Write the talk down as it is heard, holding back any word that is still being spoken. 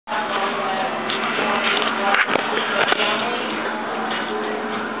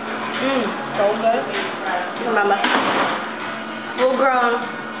so good. Remember, full grown.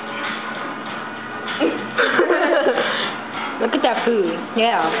 Look at that food.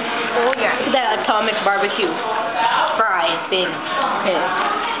 Yeah. Oh yeah. Look at that atomic barbecue. Fried thing. Okay.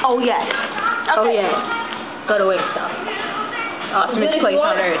 Oh yes. Oh yeah. Go to Wingstop. Awesomest place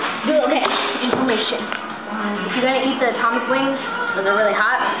on earth. Dude, okay. Information. If you're gonna eat the atomic wings, those are really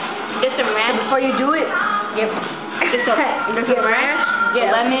hot. Get some ranch. Before you do it, get some ranch,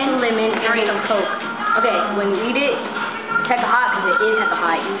 get lemon, and some Coke. Okay, when you eat it, it's hecka hot because it is hecka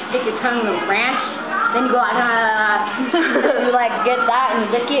hot. You stick your tongue in the ranch, then you go like, then you like get that and you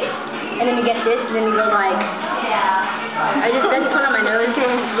lick it, and then you get this, and then you go like, I just went on my nose,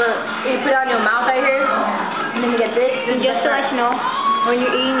 but you put it on your mouth right here, and then you get this. Just to let you know, when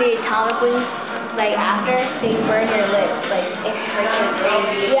you're eating the atomic wings, like after, so you burn your lips, like it's freaking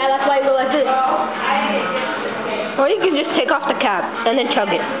crazy. Yeah, that's why you go like this. Or you can just take off the cap and then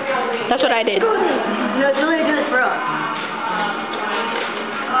chug it. That's what I did. No, Julia, do this for real.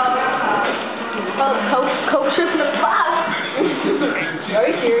 Oh, Coke trip in the class.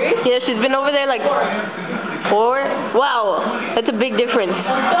 Are you serious? Yeah, she's been over there like 4. Wow, that's a big difference.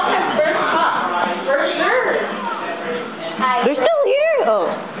 Don't have first cup. For sure. They're still here?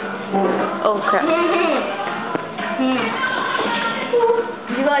 Oh. Oh crap.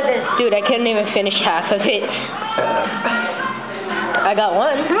 You go like this. Dude, I couldn't even finish half of it. I got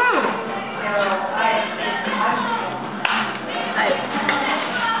one.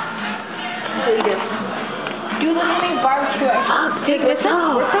 Dude, look at me barbecue. Take this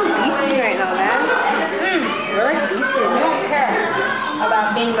out. We're so beefy right now, man. We're like beefy. We don't care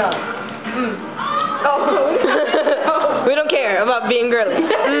about being girls. Oh. We don't care about being girly.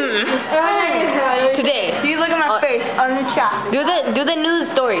 Today. See, look at my face on the chat. Do the news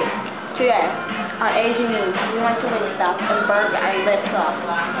story. Today, on Asian News, we went to Wingstop and burned our lips off.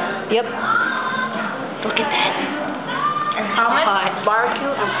 Yep. Look at that. And how much? Barbecue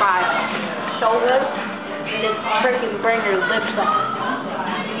and fries. So good. And just freaking burn your lips off.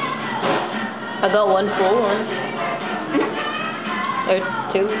 I got one full one. Or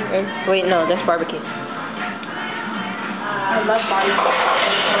 2. Wait, no, that's barbecue. I love barbecue.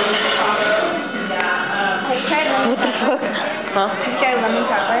 Have you tried lemon What the fuck? Huh? Have you tried lemon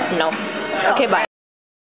pepper? No. Okay, bye.